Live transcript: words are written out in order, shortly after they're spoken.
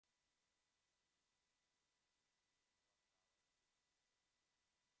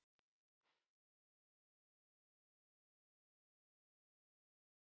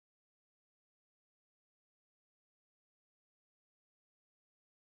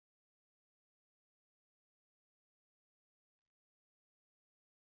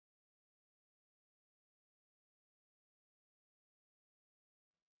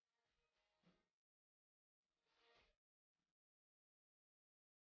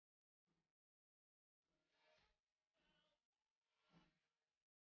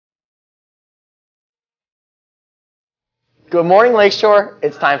Good morning, Lakeshore.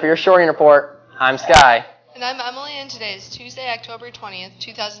 It's time for your Shorian Report. I'm Sky. And I'm Emily, and today is Tuesday, October 20th,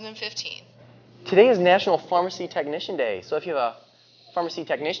 2015. Today is National Pharmacy Technician Day, so if you have a pharmacy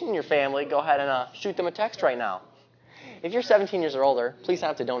technician in your family, go ahead and shoot them a text right now. If you're 17 years or older, please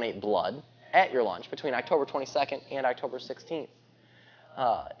sign up to donate blood at your lunch between October 22nd and October 16th.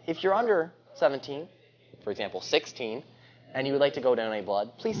 If you're under 17, for example 16, and you would like to go donate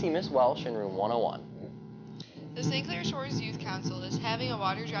blood, please see Miss Welsh in room 101. The St. Clair Shores Youth Council is having a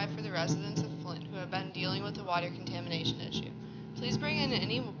water drive for the residents of Flint who have been dealing with the water contamination issue. Please bring in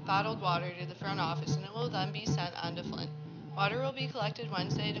any bottled water to the front office and it will then be sent on to Flint. Water will be collected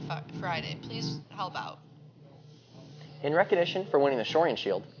Wednesday to Friday. Please help out. In recognition for winning the Shorian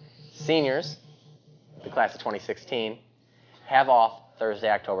Shield, seniors, the class of 2016, have off Thursday,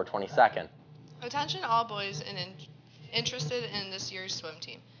 October 22nd. Attention all boys interested in this year's swim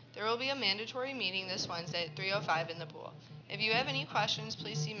team. There will be a mandatory meeting this Wednesday at 3:05 in the pool. If you have any questions,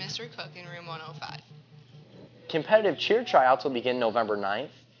 please see Mr. Cook in room 105. Competitive cheer tryouts will begin November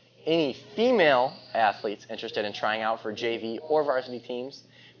 9th. Any female athletes interested in trying out for JV or varsity teams,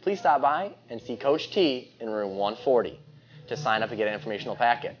 please stop by and see Coach T in room 140 to sign up and get an informational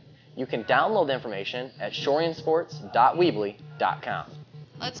packet. You can download the information at shoriansports.weebly.com.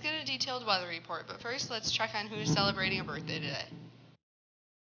 Let's get a detailed weather report, but first let's check on who's celebrating a birthday today.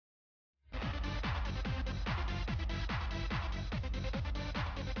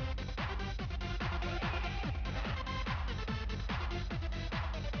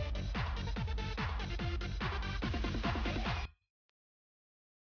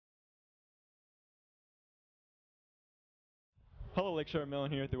 Hello, Lakeshore.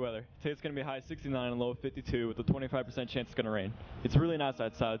 Millen here with the weather. Today it's going to be high 69 and low 52 with a 25% chance it's going to rain. It's really nice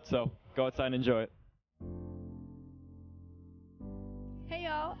outside, so go outside and enjoy it. Hey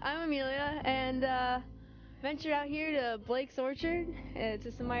y'all, I'm Amelia and ventured out here to Blake's Orchard to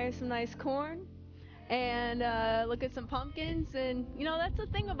admire some nice corn and look at some pumpkins, and you know, that's the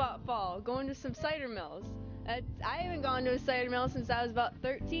thing about fall, going to some cider mills. I haven't gone to a cider mill since I was about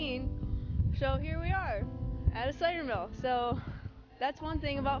 13, so here we are at a cider mill. So that's one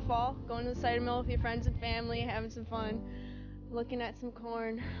thing about fall, going to the cider mill with your friends and family, having some fun, looking at some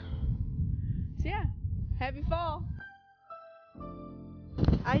corn. So yeah, happy fall.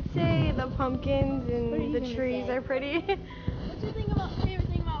 I'd say the pumpkins and the trees are pretty. What's your favorite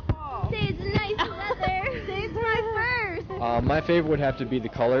thing about fall? Say it's nice weather. Say it's my first. My favorite would have to be the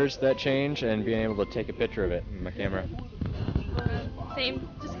colors that change and being able to take a picture of it with my camera. Same,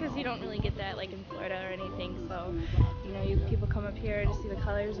 just because you don't really get that like in Florida or anything, so you know, people come up here to see the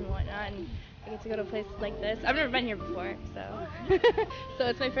colors and whatnot, and I get to go to places like this. I've never been here before, so so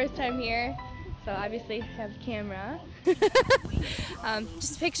it's my first time here, so obviously have camera.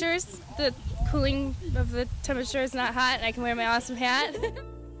 Just pictures, the cooling of the temperature is not hot, and I can wear my awesome hat.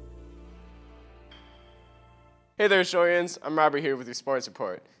 Hey there, Shorians. I'm Robert here with your sports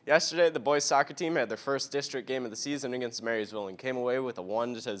report. Yesterday, the boys soccer team had their first district game of the season against Marysville and came away with a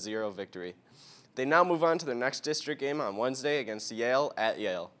 1-0 victory. They now move on to their next district game on Wednesday against Yale at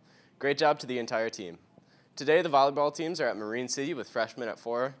Yale. Great job to the entire team. Today, the volleyball teams are at Marine City with freshmen at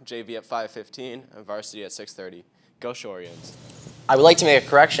 4, JV at 5:15, and varsity at 6:30. Go Shorians. I would like to make a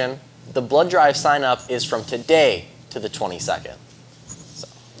correction. The blood drive sign up is from today to the 22nd.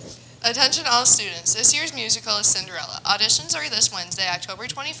 Attention all students, this year's musical is Cinderella. Auditions are this Wednesday, October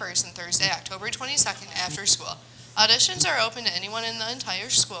 21st and Thursday, October 22nd after school. Auditions are open to anyone in the entire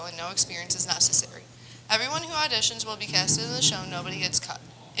school and no experience is necessary. Everyone who auditions will be casted in the show, nobody gets cut.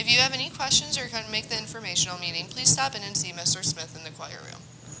 If you have any questions or can make the informational meeting, please stop in and see Mr. Smith in the choir room.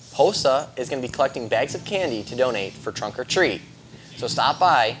 HOSA is going to be collecting bags of candy to donate for Trunk or Treat. So stop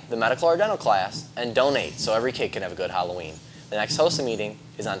by the medical or dental class and donate so every kid can have a good Halloween. The next HOSA meeting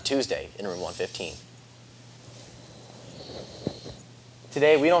is on Tuesday in room 115.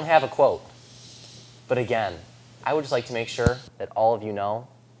 Today we don't have a quote, but again, I would just like to make sure that all of you know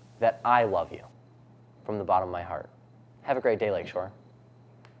that I love you from the bottom of my heart. Have a great day, Lakeshore.